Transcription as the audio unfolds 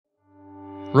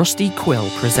Rusty Quill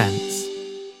presents.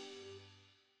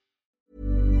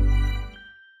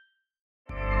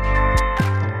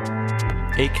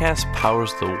 Acast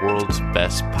powers the world's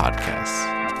best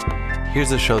podcasts.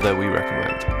 Here's a show that we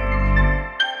recommend.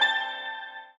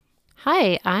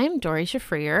 Hi, I'm Dory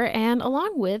Shafrier, and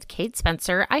along with Kate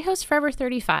Spencer, I host Forever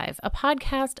 35, a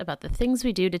podcast about the things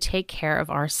we do to take care of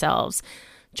ourselves.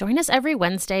 Join us every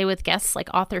Wednesday with guests like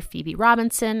author Phoebe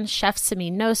Robinson, chef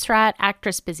Samin Nosrat,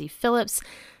 actress Busy Phillips,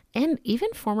 and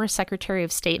even former Secretary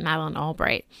of State Madeleine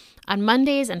Albright. On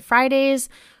Mondays and Fridays,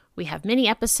 we have mini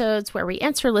episodes where we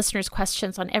answer listeners'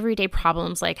 questions on everyday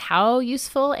problems like how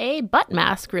useful a butt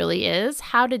mask really is,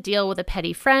 how to deal with a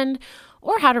petty friend,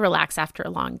 or how to relax after a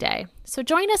long day. So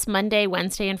join us Monday,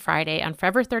 Wednesday, and Friday on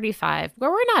Forever 35,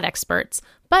 where we're not experts,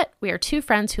 but we are two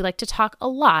friends who like to talk a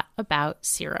lot about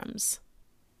serums.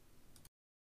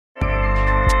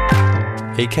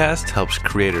 Acast helps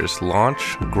creators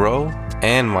launch, grow,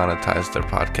 and monetize their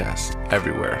podcasts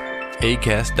everywhere.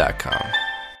 Acast.com.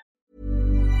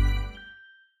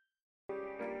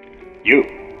 You.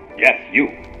 Yes, you.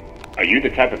 Are you the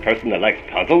type of person that likes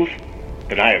puzzles?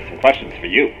 Then I have some questions for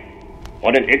you.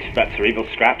 Want an itch for that cerebral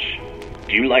scratch?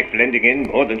 Do you like blending in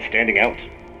more than standing out?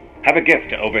 Have a gift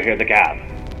to overhear the gab?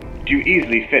 Do you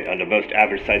easily fit under most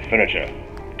average-sized furniture?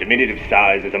 Diminutive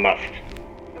size is a must.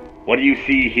 What do you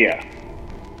see here?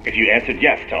 If you answered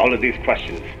yes to all of these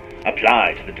questions,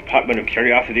 apply to the Department of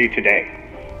Curiosity today.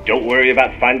 Don't worry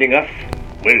about finding us.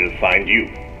 We'll find you.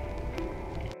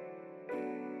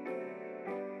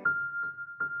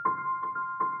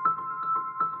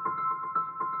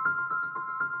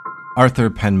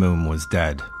 Arthur Penmoom was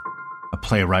dead, a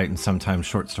playwright and sometimes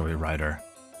short story writer.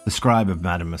 The scribe of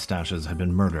Madame Mustaches had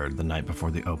been murdered the night before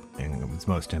the opening of his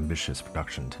most ambitious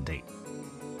production to date,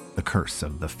 The Curse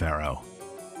of the Pharaoh.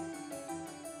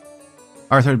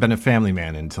 Arthur had been a family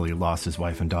man until he lost his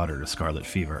wife and daughter to scarlet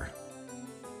fever.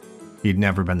 He'd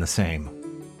never been the same.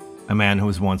 A man who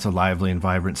was once a lively and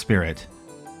vibrant spirit,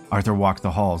 Arthur walked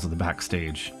the halls of the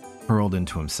backstage, hurled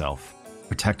into himself,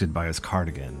 protected by his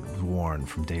cardigan, worn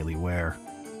from daily wear.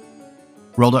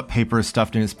 Rolled up papers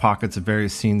stuffed in his pockets of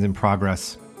various scenes in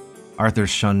progress, Arthur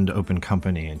shunned open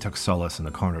company and took solace in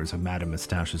the corners of Madame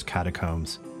Mustache's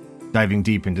catacombs, diving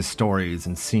deep into stories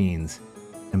and scenes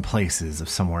and places of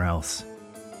somewhere else.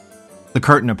 The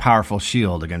curtain a powerful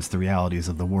shield against the realities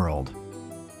of the world.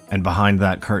 And behind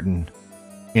that curtain,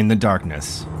 in the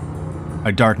darkness,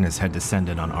 a darkness had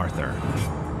descended on Arthur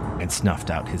and snuffed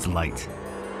out his light.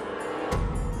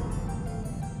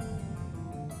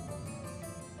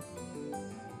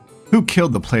 Who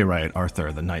killed the playwright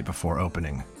Arthur the night before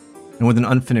opening, and with an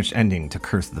unfinished ending to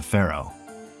Curse of the Pharaoh?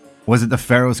 Was it the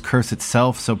Pharaoh's curse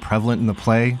itself so prevalent in the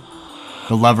play?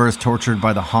 The lovers tortured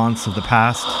by the haunts of the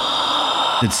past?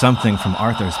 Did something from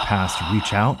Arthur's past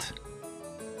reach out?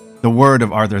 The word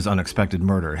of Arthur's unexpected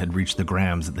murder had reached the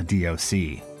Grahams at the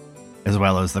DOC, as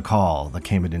well as the call that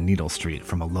came into Needle Street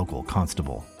from a local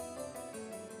constable.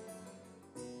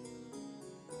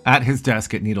 At his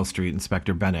desk at Needle Street,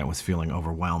 Inspector Bennett was feeling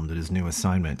overwhelmed at his new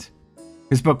assignment.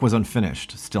 His book was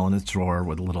unfinished, still in his drawer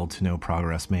with little to no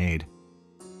progress made.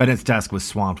 Bennett's desk was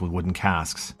swamped with wooden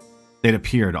casks. They'd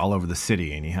appeared all over the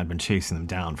city, and he had been chasing them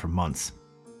down for months.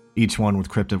 Each one with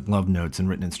cryptic love notes and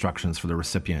written instructions for the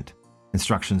recipient.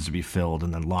 Instructions to be filled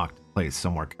and then locked in place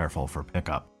somewhere careful for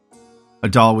pickup. A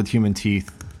doll with human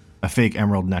teeth, a fake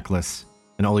emerald necklace,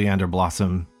 an oleander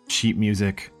blossom, sheet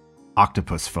music,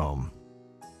 octopus foam.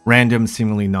 Random,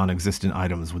 seemingly non-existent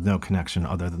items with no connection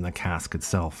other than the cask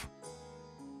itself.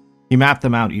 He mapped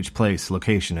them out each place,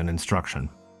 location, and instruction.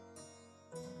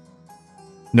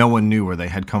 No one knew where they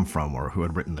had come from or who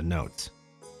had written the notes.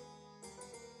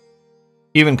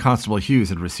 Even Constable Hughes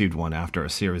had received one after a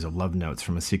series of love notes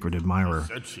from a secret admirer.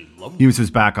 Hughes was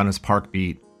back on his park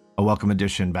beat, a welcome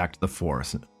addition back to the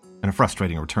force, and a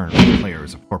frustrating return for the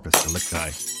players of Corpus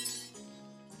Delicti.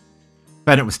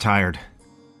 Bennett was tired.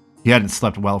 He hadn't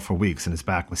slept well for weeks, and his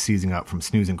back was seizing up from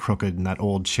snoozing crooked in that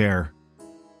old chair.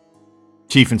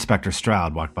 Chief Inspector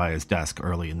Stroud walked by his desk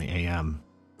early in the a.m.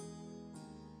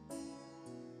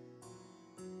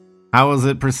 "How is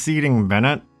it proceeding,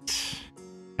 Bennett?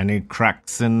 Any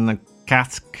cracks in the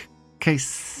cask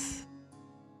case?"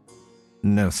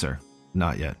 "No, sir.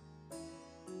 Not yet.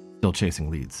 Still chasing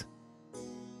leads."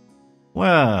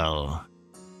 "Well,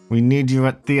 we need you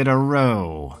at Theatre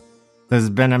Row. There's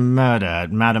been a murder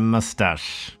at Madame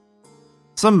Mustache.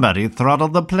 Somebody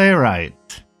throttled the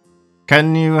playwright.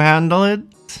 Can you handle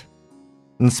it?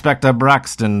 Inspector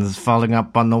Braxton's following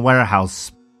up on the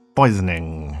warehouse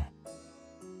poisoning."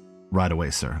 "Right away,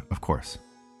 sir. Of course."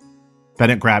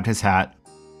 Bennett grabbed his hat,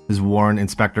 his worn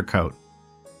inspector coat.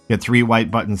 He had 3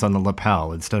 white buttons on the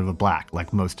lapel instead of a black,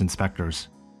 like most inspectors.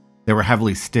 They were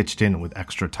heavily stitched in with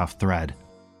extra tough thread.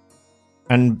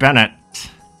 And Bennett,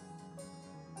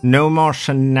 no more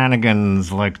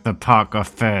shenanigans like the Park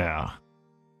affair.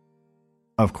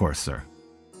 Of course, sir.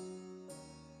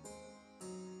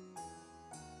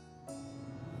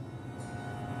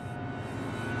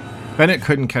 Bennett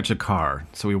couldn't catch a car,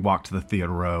 so he walked to the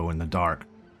theater row in the dark,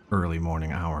 early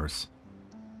morning hours.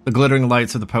 The glittering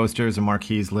lights of the posters and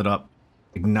marquees lit up,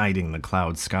 igniting the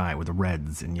cloud sky with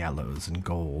reds and yellows and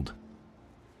gold.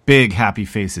 Big, happy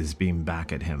faces beamed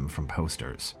back at him from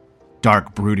posters.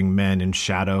 Dark, brooding men in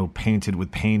shadow, painted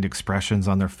with pained expressions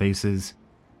on their faces.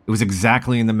 It was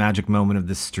exactly in the magic moment of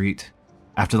this street,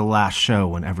 after the last show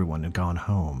when everyone had gone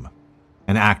home.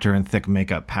 An actor in thick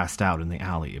makeup passed out in the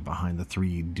alley behind the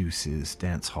Three Deuces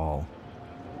dance hall.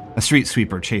 A street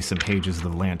sweeper chased some pages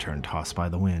of the lantern tossed by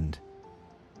the wind.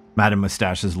 Madam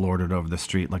Mustaches lorded over the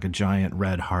street like a giant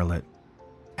red harlot,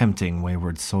 tempting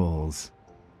wayward souls.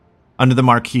 Under the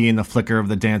marquee in the flicker of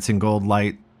the dancing gold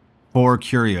light, 4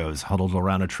 curios huddled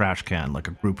around a trash can like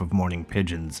a group of mourning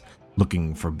pigeons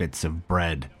looking for bits of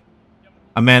bread.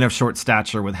 A man of short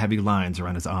stature with heavy lines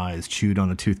around his eyes chewed on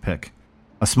a toothpick.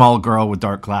 A small girl with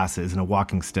dark glasses and a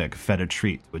walking stick fed a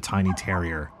treat to a tiny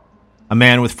terrier. A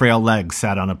man with frail legs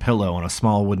sat on a pillow on a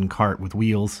small wooden cart with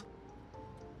wheels.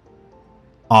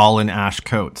 All in ash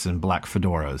coats and black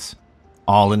fedoras.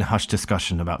 All in hushed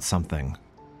discussion about something.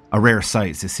 A rare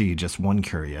sight to see just 1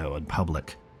 curio in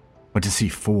public. But to see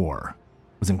 4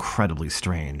 was incredibly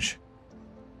strange.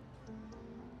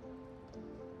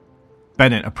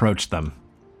 Bennett approached them.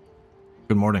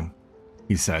 "Good morning,"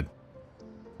 he said.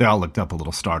 They all looked up a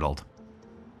little startled.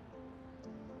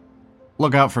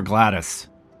 "Look out for Gladys,"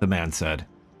 the man said.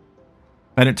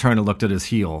 Bennett turned and looked at his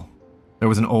heel. There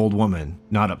was an old woman,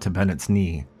 not up to Bennett's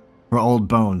knee. Her old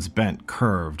bones bent,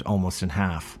 curved, almost in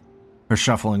half. Her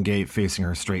shuffling gait facing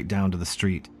her straight down to the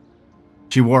street.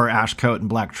 She wore her ash coat and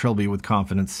black trilby with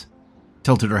confidence,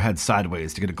 tilted her head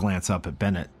sideways to get a glance up at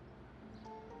Bennett.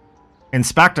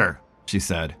 "Inspector," she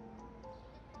said.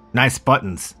 "Nice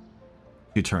buttons."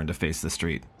 She turned to face the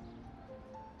street.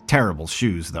 "Terrible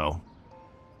shoes, though,"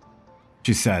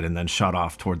 she said, and then shot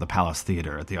off toward the Palace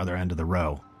Theater at the other end of the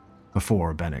row,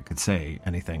 before Bennett could say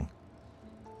anything.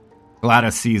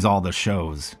 "Gladys sees all the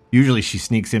shows. Usually she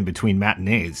sneaks in between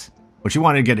matinees, but she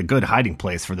wanted to get a good hiding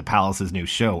place for the Palace's new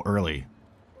show early.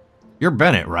 You're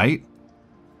Bennett, right?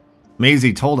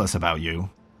 Maisie told us about you."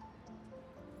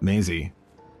 "Maisie?"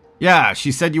 "Yeah,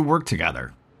 she said you work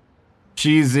together."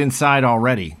 "She's inside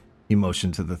already," he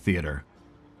motioned to the theater.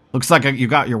 "Looks like you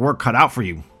got your work cut out for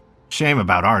you. Shame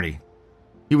about Artie.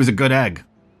 He was a good egg."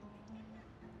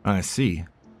 "I see.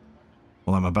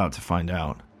 Well, I'm about to find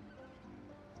out."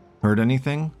 "Heard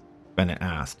anything?" Bennett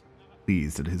asked,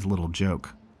 pleased at his little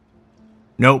joke.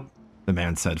 "Nope," the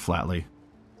man said flatly.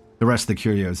 The rest of the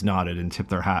curios nodded and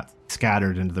tipped their hats,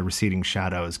 scattered into the receding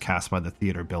shadows cast by the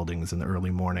theater buildings in the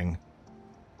early morning.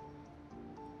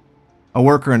 A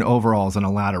worker in overalls and a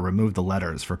ladder removed the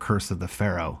letters for Curse of the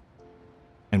Pharaoh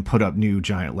and put up new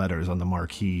giant letters on the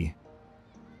marquee.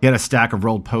 He had a stack of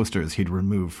rolled posters he'd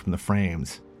removed from the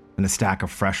frames and a stack of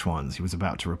fresh ones he was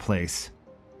about to replace.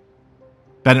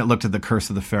 Bennett looked at the Curse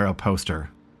of the Pharaoh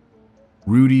poster.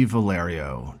 Rudy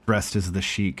Valerio, dressed as the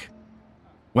Sheik,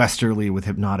 westerly with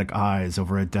hypnotic eyes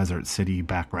over a desert city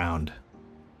background.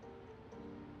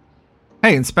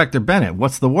 "Hey, Inspector Bennett,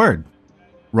 what's the word?"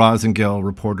 Roz and Gil,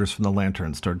 reporters from the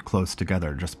Lantern, stood close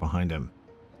together just behind him,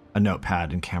 a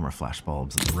notepad and camera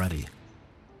flashbulbs at the ready.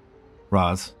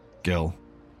 "Roz, Gil."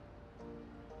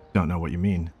 "Don't know what you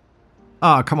mean."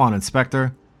 "Ah, come on,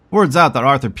 Inspector. Word's out that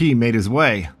Arthur P. made his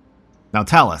way. Now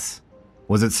tell us,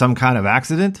 was it some kind of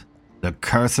accident? The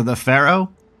Curse of the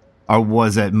Pharaoh? Or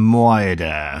was it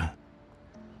murder?"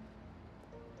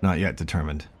 "Not yet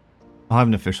determined. I'll have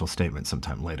an official statement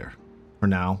sometime later. For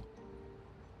now,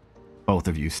 both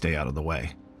of you stay out of the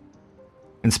way."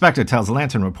 Inspector tells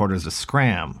Lantern reporters to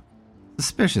scram.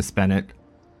 Suspicious, Bennett.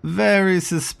 Very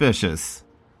suspicious.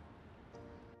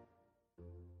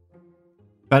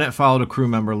 Bennett followed a crew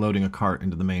member loading a cart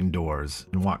into the main doors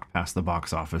and walked past the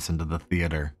box office into the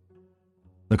theater.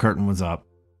 The curtain was up.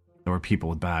 There were people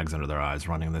with bags under their eyes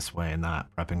running this way and that,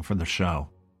 prepping for the show.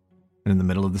 And in the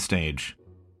middle of the stage,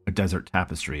 a desert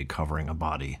tapestry covering a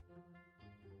body.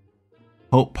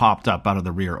 Hope popped up out of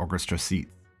the rear orchestra seat.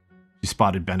 She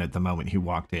spotted Bennett the moment he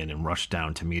walked in and rushed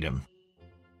down to meet him,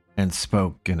 and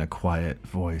spoke in a quiet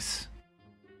voice.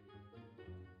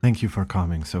 "Thank you for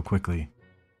coming so quickly.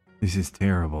 This is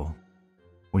terrible.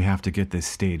 We have to get this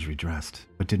stage redressed,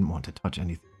 but didn't want to touch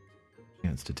anything.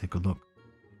 Chance to take a look."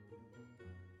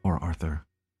 "Poor Arthur."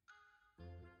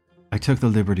 took the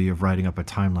liberty of writing up a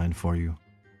timeline for you,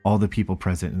 all the people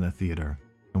present in the theater,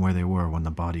 and where they were when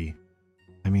the body,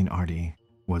 Artie,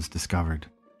 was discovered.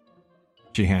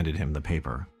 She handed him the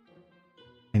paper.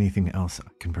 Anything else I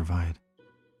can provide?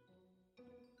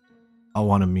 I'll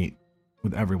want to meet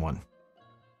with everyone.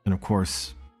 And of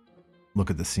course, look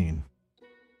at the scene.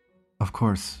 Of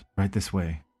course, right this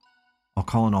way. I'll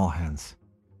call in all hands.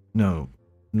 No,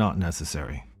 not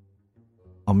necessary.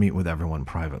 I'll meet with everyone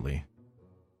privately.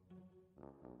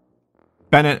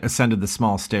 Bennett ascended the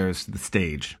small stairs to the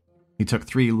stage. He took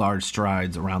 3 large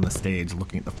strides around the stage,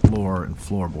 looking at the floor and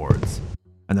floorboards,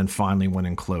 and then finally went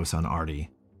in close on Artie.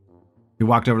 He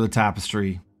walked over to the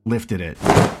tapestry, lifted it,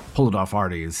 pulled it off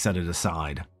Artie and set it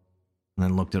aside, and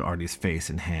then looked at Artie's face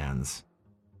and hands,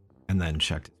 and then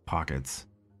checked his pockets.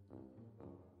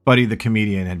 Buddy the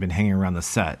comedian had been hanging around the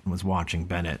set and was watching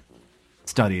Bennett,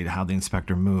 studied how the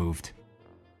inspector moved.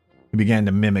 He began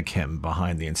to mimic him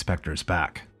behind the inspector's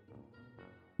back.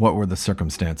 What were the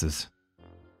circumstances?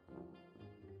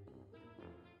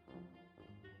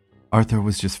 Arthur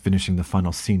was just finishing the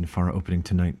final scene for our opening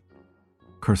tonight.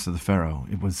 Curse of the Pharaoh.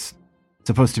 It was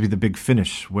supposed to be the big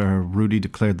finish where Rudy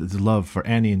declared his love for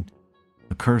Annie and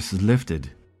the curse is lifted.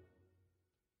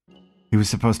 He was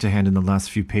supposed to hand in the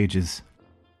last few pages.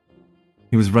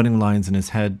 He was running lines in his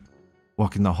head,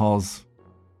 walking the halls.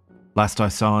 Last I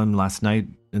saw him last night,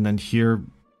 and then here,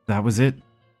 that was it.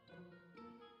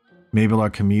 Mabel, our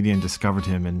comedian, discovered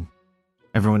him, and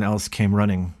everyone else came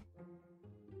running.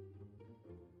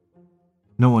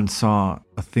 No one saw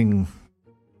a thing.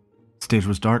 Stage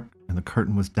was dark, and the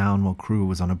curtain was down while crew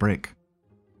was on a break.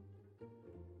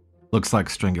 Looks like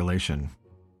strangulation.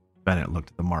 Bennett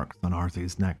looked at the marks on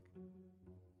Arthur's neck.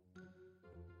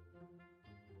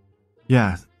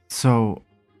 Yeah, so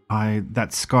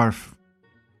that scarf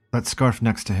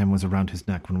next to him was around his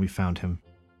neck when we found him.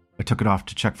 I took it off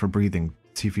to check for breathing,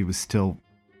 see if he was still...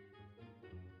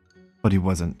 But he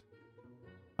wasn't.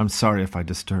 I'm sorry if I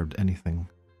disturbed anything.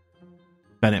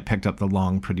 Bennett picked up the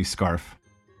long, pretty scarf,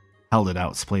 held it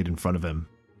out, splayed in front of him,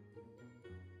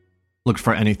 looked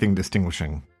for anything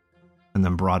distinguishing, and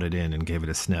then brought it in and gave it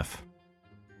a sniff.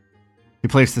 He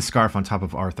placed the scarf on top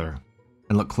of Arthur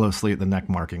and looked closely at the neck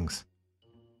markings,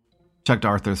 checked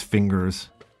Arthur's fingers,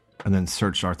 and then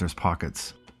searched Arthur's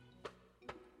pockets.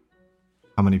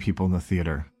 How many people in the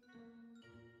theater?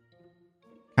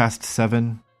 Cast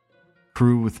 7,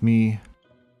 crew with me.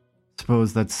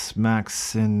 Suppose that's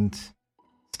Max and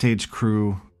stage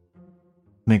crew.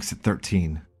 Makes it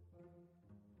 13.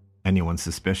 Anyone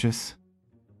suspicious?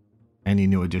 Any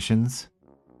new additions?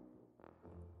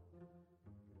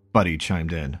 Buddy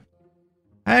chimed in.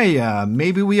 Hey,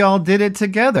 maybe we all did it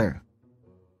together.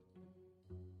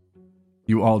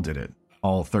 You all did it.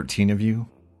 All 13 of you?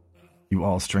 You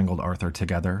all strangled Arthur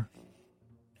together?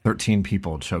 13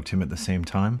 people choked him at the same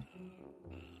time?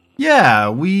 Yeah,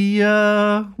 we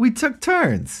took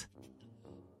turns.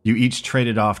 You each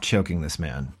traded off choking this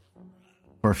man.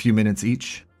 For a few minutes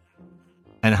each?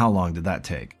 And how long did that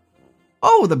take?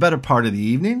 Oh, the better part of the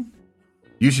evening.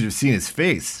 You should have seen his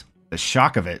face. The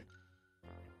shock of it.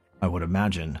 I would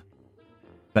imagine.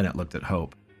 Bennett looked at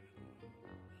Hope.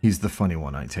 He's the funny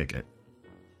one, I take it.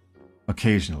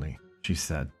 Occasionally, she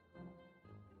said.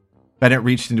 Bennett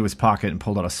reached into his pocket and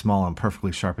pulled out a small and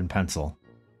perfectly sharpened pencil.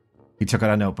 He took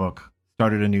out a notebook,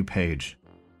 started a new page,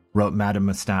 wrote Madame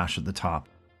Mustache at the top,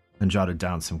 and jotted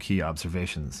down some key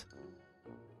observations.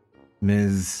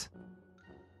 Ms.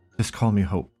 Just call me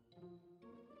Hope.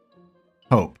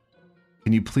 Hope,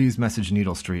 can you please message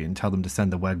Needle Street and tell them to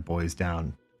send the Weg boys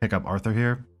down, pick up Arthur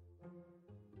here?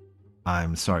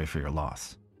 I'm sorry for your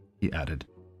loss, he added.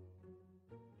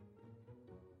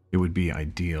 It would be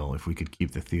ideal if we could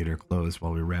keep the theater closed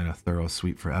while we ran a thorough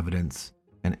sweep for evidence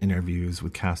and interviews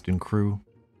with cast and crew.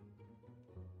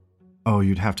 Oh,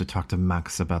 you'd have to talk to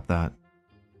Max about that.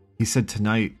 He said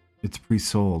tonight it's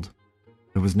pre-sold.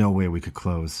 There was no way we could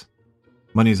close.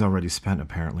 Money's already spent,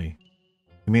 apparently.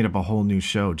 He made up a whole new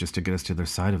show just to get us to their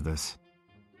side of this.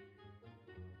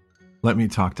 Let me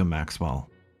talk to Maxwell.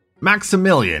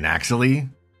 Maximilian, actually.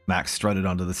 Max strutted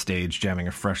onto the stage, jamming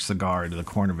a fresh cigar into the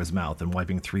corner of his mouth and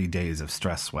wiping 3 days of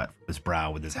stress sweat from his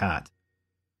brow with his hat.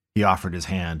 He offered his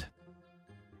hand.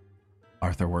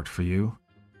 Arthur worked for you?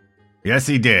 Yes,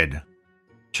 he did.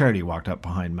 Charity walked up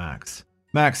behind Max.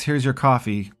 Max, here's your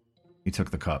coffee. He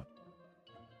took the cup.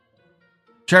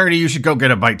 Charity, you should go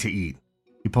get a bite to eat.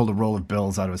 He pulled a roll of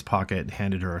bills out of his pocket and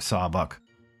handed her a sawbuck.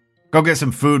 Go get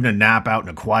some food and a nap out in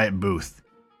a quiet booth.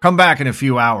 Come back in a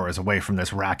few hours away from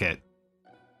this racket.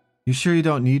 You sure you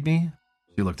don't need me?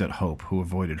 She looked at Hope, who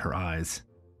avoided her eyes.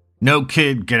 No,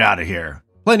 kid, get out of here.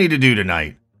 Plenty to do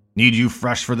tonight. Need you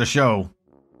fresh for the show.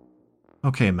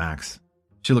 Okay, Max.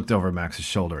 She looked over Max's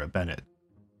shoulder at Bennett.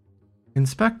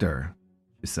 Inspector,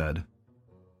 she said.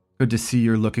 Good to see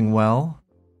you're looking well.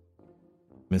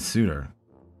 Miss Suter.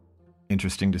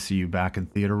 Interesting to see you back in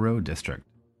Theater Road District.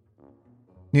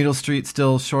 Needle Street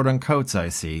still short on coats, I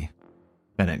see.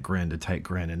 Bennett grinned a tight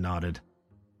grin and nodded.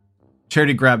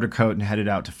 Charity grabbed her coat and headed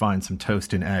out to find some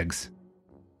toast and eggs.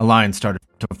 A line started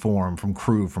to form from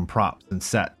crew, from props and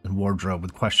set and wardrobe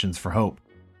with questions for Hope.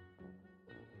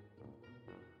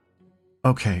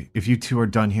 Okay, if you two are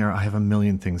done here, I have a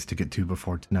million things to get to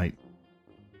before tonight.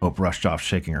 Hope rushed off,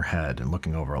 shaking her head and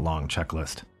looking over a long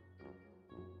checklist.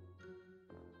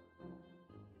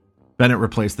 Bennett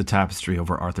replaced the tapestry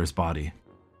over Arthur's body.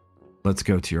 Let's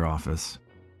go to your office.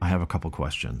 I have a couple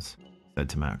questions, said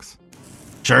to Max.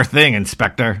 Sure thing,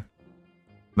 Inspector.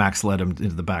 Max led him into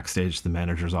the backstage to the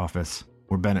manager's office,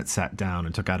 where Bennett sat down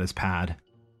and took out his pad.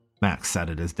 Max sat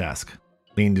at his desk,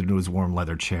 leaned into his warm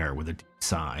leather chair with a deep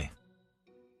sigh.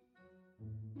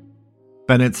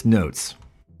 Bennett's notes.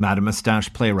 Madame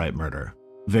Mustache playwright murder.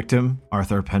 Victim,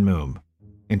 Arthur Penmoom.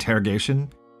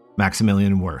 Interrogation,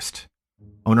 Maximilian Wurst.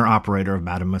 Owner-operator of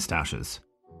Madame Mustaches.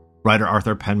 Writer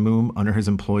Arthur Penmoom under his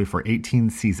employ for 18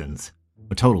 seasons,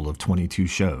 a total of 22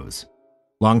 shows.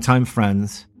 Longtime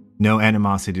friends, no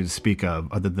animosity to speak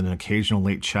of other than an occasional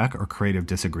late check or creative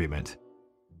disagreement.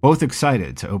 Both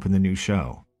excited to open the new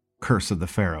show. Curse of the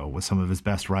Pharaoh was some of his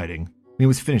best writing, and he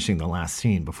was finishing the last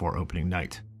scene before opening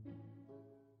night.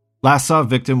 Last saw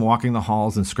Victim walking the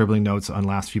halls and scribbling notes on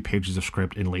last few pages of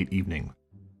script in late evening.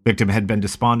 Victim had been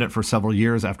despondent for several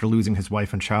years after losing his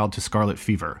wife and child to scarlet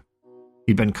fever.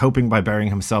 He'd been coping by burying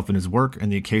himself in his work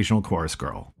and the occasional chorus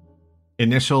girl.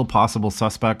 Initial possible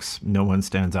suspects, no one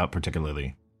stands out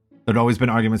particularly. There'd always been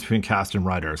arguments between cast and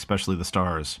writer, especially the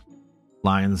stars.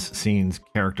 Lines, scenes,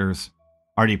 characters.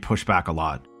 Artie pushed back a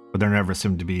lot, but there never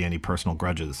seemed to be any personal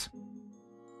grudges.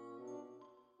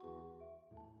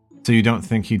 So you don't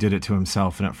think he did it to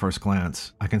himself, and at first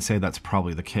glance, I can say that's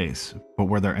probably the case. But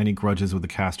were there any grudges with the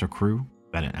cast or crew?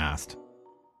 Bennett asked.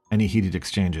 Any heated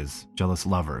exchanges? Jealous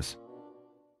lovers?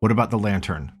 What about the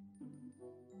Lantern?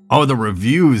 Oh, the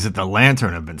reviews at the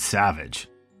Lantern have been savage.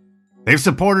 They've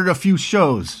supported a few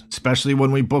shows, especially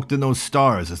when we booked in those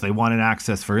stars as they wanted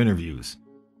access for interviews.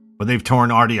 But they've torn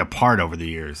Artie apart over the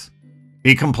years.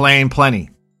 He complained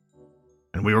plenty.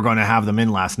 And we were going to have them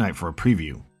in last night for a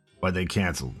preview, but they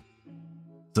canceled.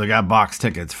 So I got box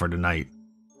tickets for tonight.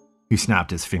 He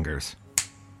snapped his fingers.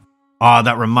 Oh,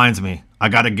 that reminds me. I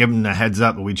gotta give him the heads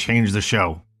up that we changed the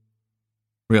show.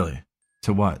 Really?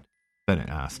 To what? Bennett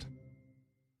asked.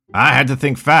 I had to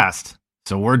think fast,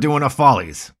 so we're doing a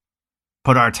Follies.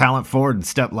 Put our talent forward and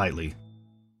step lightly.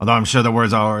 Although I'm sure the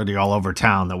word's already all over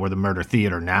town that we're the murder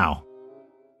theater now.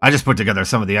 I just put together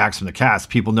some of the acts from the cast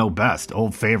people know best,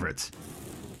 old favorites.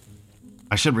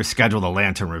 I should reschedule the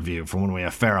Lantern review for when we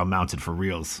have Pharaoh mounted for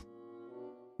reals.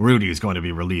 Rudy is going to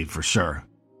be relieved for sure.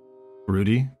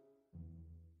 Rudy?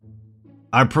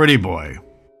 Our pretty boy.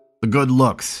 The good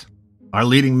looks. Our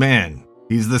leading man.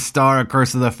 He's the star of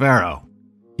Curse of the Pharaoh.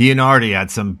 He and Artie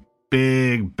had some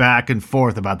big back and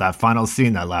forth about that final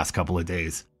scene that last couple of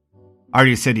days.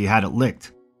 Artie said he had it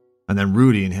licked. And then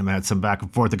Rudy and him had some back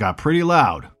and forth that got pretty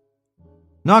loud.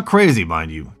 Not crazy,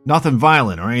 mind you. Nothing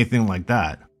violent or anything like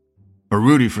that. But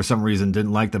Rudy, for some reason,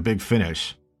 didn't like the big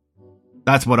finish.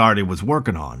 That's what Artie was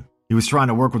working on. He was trying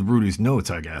to work with Rudy's notes,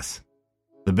 I guess.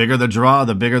 The bigger the draw,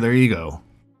 the bigger their ego.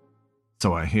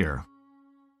 So I hear.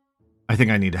 I think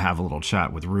I need to have a little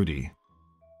chat with Rudy.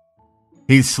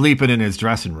 He's sleeping in his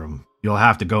dressing room. You'll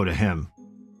have to go to him.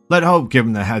 Let Hope give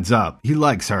him the heads up. He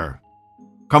likes her.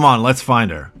 Come on, let's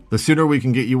find her. The sooner we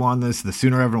can get you on this, the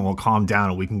sooner everyone will calm down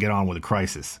and we can get on with the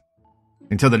crisis.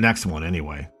 Until the next one,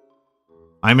 anyway.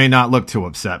 I may not look too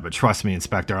upset, but trust me,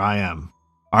 Inspector, I am.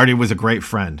 Artie was a great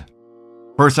friend.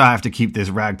 First, I have to keep this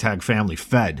ragtag family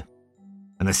fed.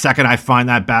 And the second I find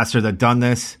that bastard that done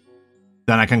this,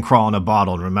 then I can crawl in a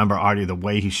bottle and remember Artie the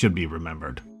way he should be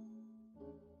remembered.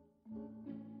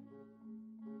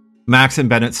 Max and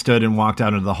Bennett stood and walked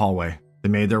out into the hallway. They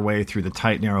made their way through the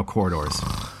tight, narrow corridors.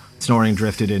 Snoring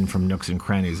drifted in from nooks and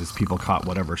crannies as people caught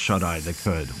whatever shut-eye they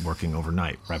could, working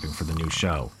overnight, prepping for the new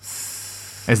show.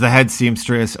 As the head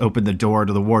seamstress opened the door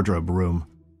to the wardrobe room,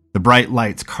 the bright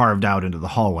lights carved out into the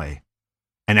hallway.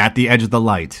 And at the edge of the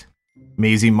light,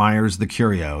 Maisie Myers the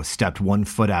Curio stepped 1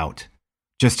 foot out,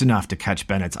 just enough to catch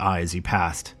Bennett's eye as he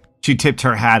passed. She tipped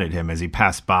her hat at him as he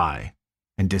passed by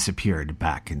and disappeared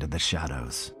back into the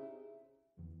shadows.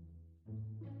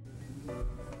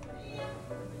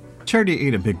 Charity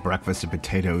ate a big breakfast of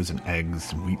potatoes and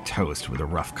eggs and wheat toast with a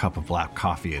rough cup of black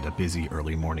coffee at a busy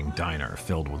early morning diner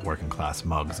filled with working-class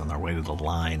mugs on their way to the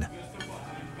line.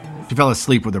 She fell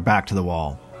asleep with her back to the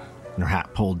wall, and her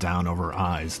hat pulled down over her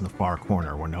eyes in the far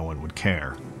corner where no one would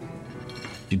care.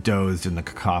 She dozed in the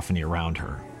cacophony around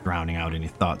her, drowning out any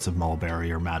thoughts of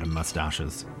Mulberry or Madame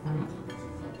Mustaches.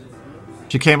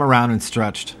 She came around and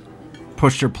stretched,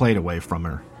 pushed her plate away from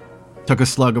her, took a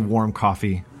slug of warm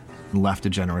coffee, and left a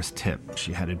generous tip.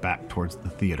 She headed back towards the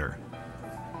theater.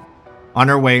 On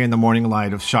her way in the morning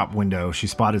light of shop window, she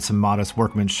spotted some modest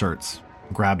workman's shirts,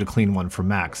 and grabbed a clean one for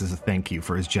Max as a thank you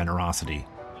for his generosity.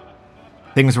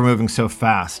 Things were moving so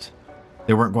fast,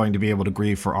 they weren't going to be able to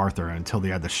grieve for Arthur until they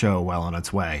had the show well on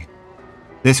its way.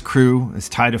 This crew, as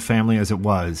tight a family as it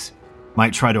was,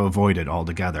 might try to avoid it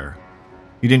altogether.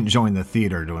 You didn't join the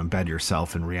theater to embed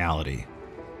yourself in reality.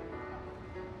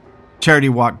 Charity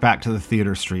walked back to the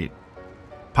theater street,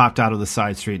 popped out of the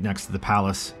side street next to the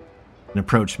palace, and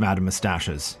approached Madame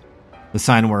Mustaches. The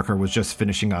sign worker was just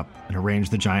finishing up and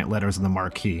arranged the giant letters on the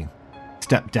marquee,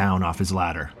 stepped down off his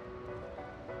ladder.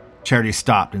 Charity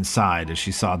stopped and sighed as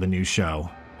she saw the new show.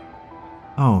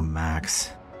 "Oh,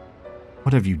 Max,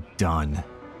 what have you done?"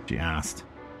 she asked.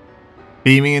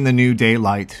 Beaming in the new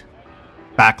daylight,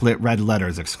 backlit red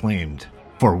letters exclaimed,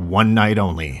 "For one night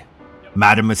only,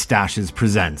 Madame Mustaches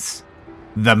presents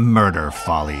The Murder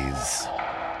Follies."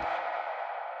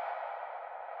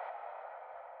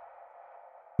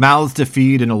 Mouths to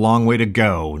feed and a long way to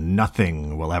go,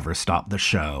 nothing will ever stop the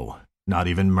show, not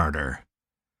even murder.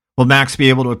 Will Max be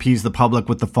able to appease the public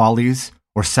with the Follies,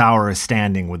 or sour his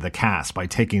standing with the cast by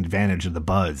taking advantage of the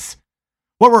buzz?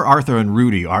 What were Arthur and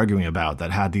Rudy arguing about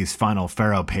that had these final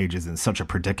Pharaoh pages in such a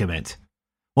predicament?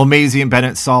 Will Maisie and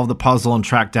Bennett solve the puzzle and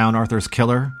track down Arthur's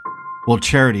killer? Will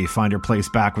Charity find her place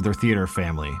back with her theater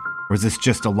family, or is this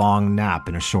just a long nap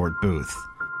in a short booth?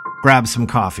 Grab some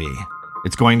coffee.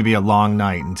 It's going to be a long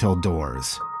night until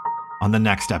doors. On the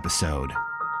next episode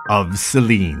of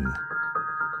Celine.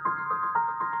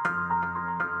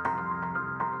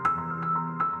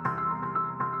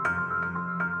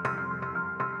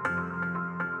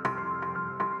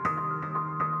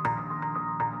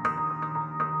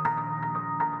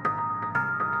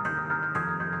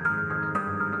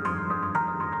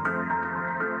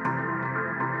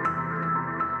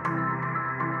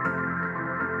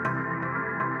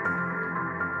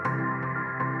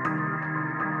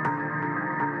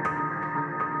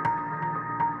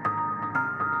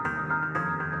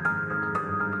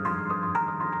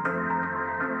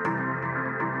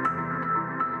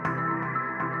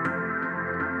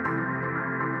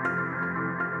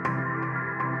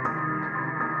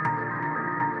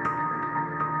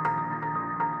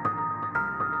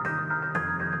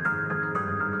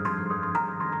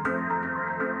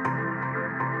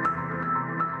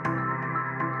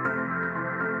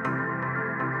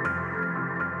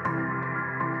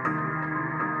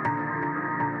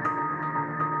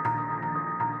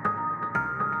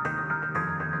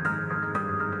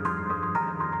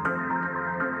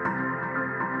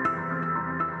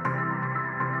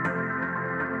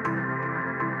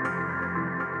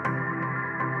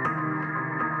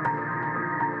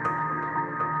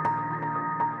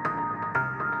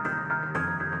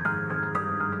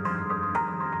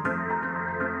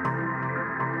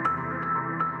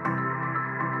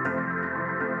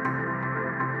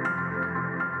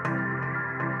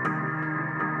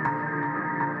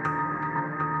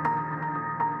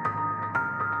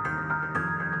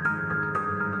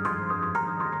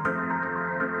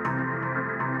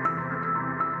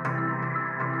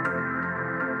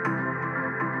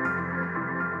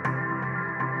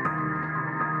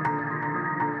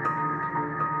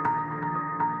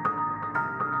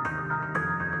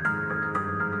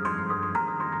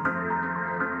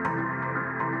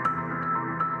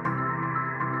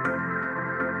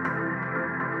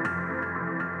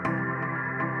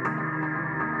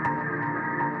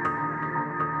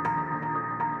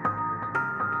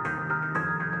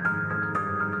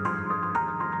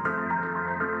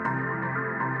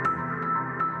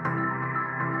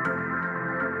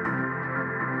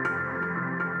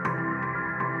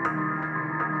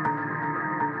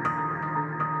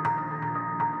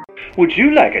 Would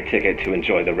you like a ticket to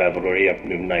enjoy the revelry of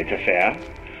Moonlight Affair?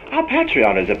 Our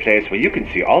Patreon is a place where you can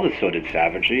see all the sordid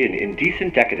savagery and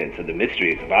indecent decadence of the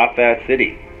mysteries of our fair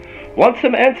city. Want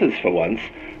some answers for once?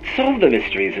 Solve the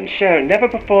mysteries and share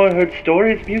never-before-heard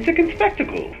stories, music, and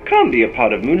spectacle. Come be a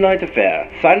part of Moonlight Affair,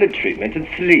 Silent Treatment, and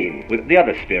Celine with the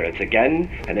other spirits again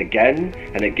and again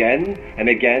and again and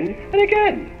again and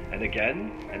again and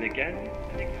again and again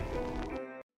and again.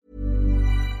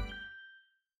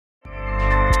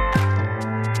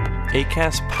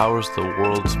 Acast powers the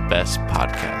world's best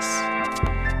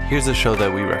podcasts. Here's a show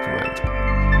that we recommend.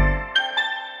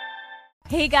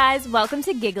 Hey guys, welcome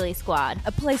to Giggly Squad,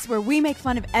 a place where we make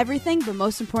fun of everything, but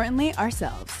most importantly,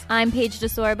 ourselves. I'm Paige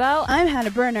DeSorbo. I'm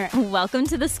Hannah Berner. Welcome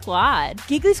to the squad.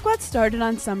 Giggly Squad started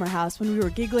on Summer House when we were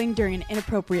giggling during an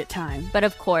inappropriate time. But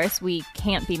of course, we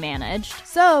can't be managed.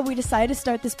 So we decided to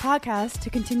start this podcast to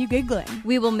continue giggling.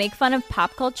 We will make fun of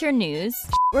pop culture news,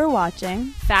 we're watching,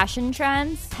 fashion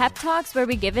trends, pep talks where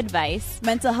we give advice,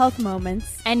 mental health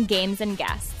moments, and games and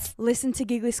guests. Listen to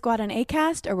Giggly Squad on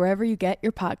Acast or wherever you get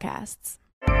your podcasts.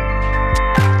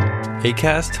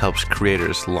 Acast helps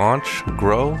creators launch,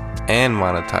 grow, and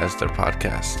monetize their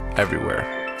podcasts everywhere.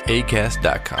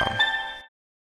 Acast.com.